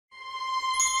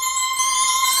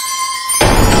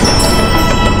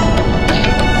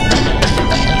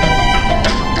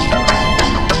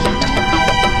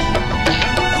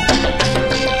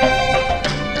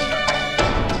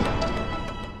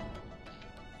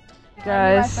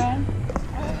Guys.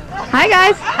 Hi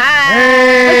guys. Hi.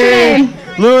 Hey. What's your name?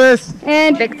 Louis.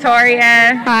 And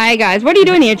Victoria. hi guys. What are you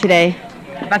doing here today?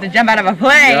 About to jump out of a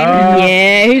plane.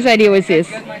 Yeah. Whose idea was this?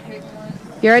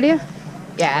 Your idea?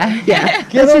 Yeah. Yeah.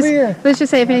 Get over here. Let's just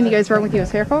say if anything goes wrong with you,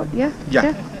 it's her fault. Yeah. Yeah.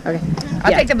 Okay.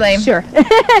 I'll take the blame. Sure.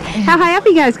 How high up are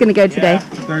you guys gonna go today?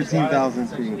 13,000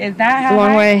 feet. Is that how A long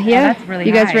high? way. Yeah. Oh, that's really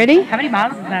you guys high. ready? How many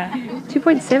miles is that?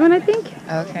 2.7, I think.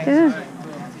 Okay. Yeah.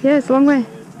 Yeah, it's a long way.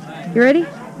 You ready?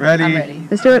 Ready. I'm ready.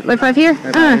 Let's do it. Low five here.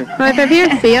 High five here.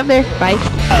 See you up there. Bye.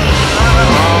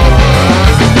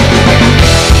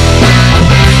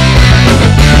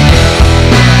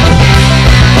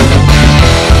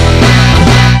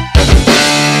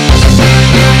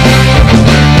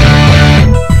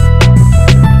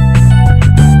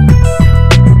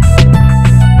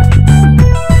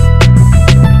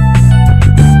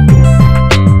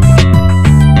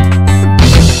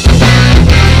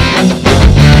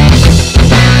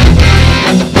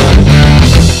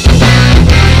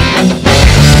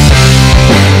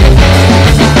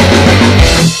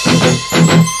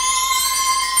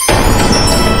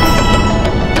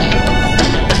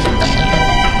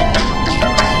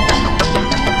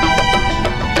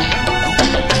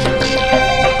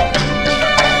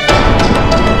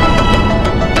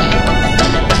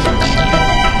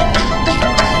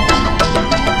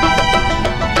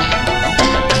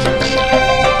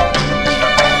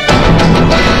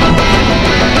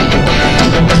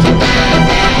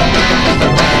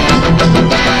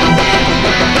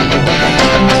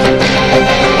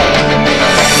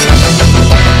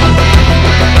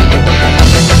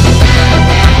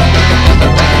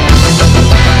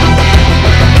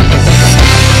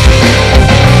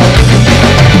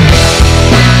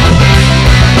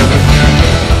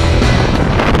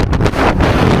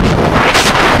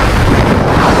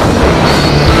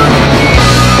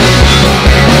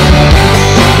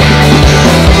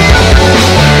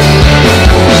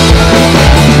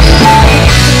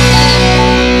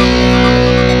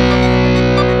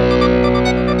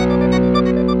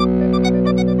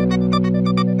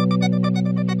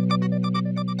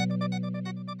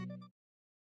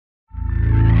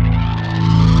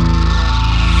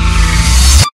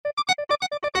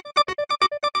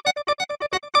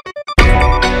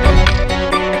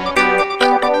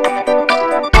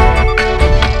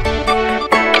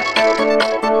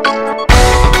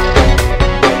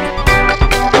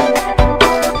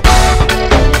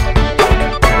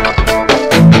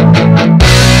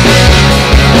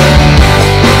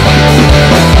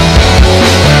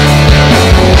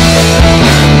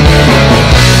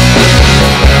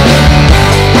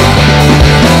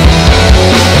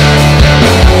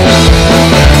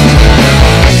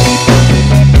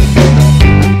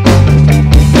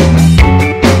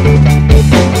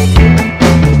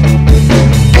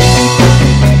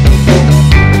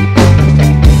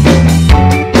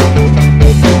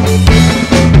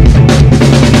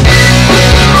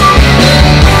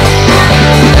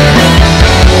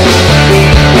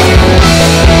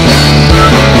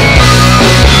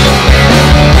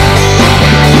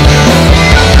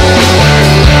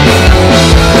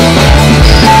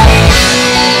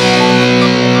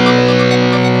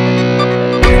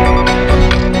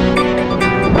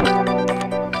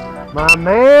 My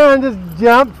man just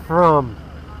jumped from,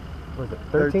 was it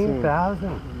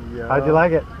 13,000? Yeah. How'd you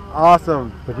like it?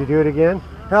 Awesome. Would you do it again?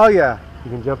 Hell yeah.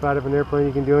 You can jump out of an airplane,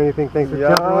 you can do anything. Thanks for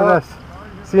jumping with us.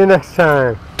 See you next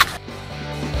time.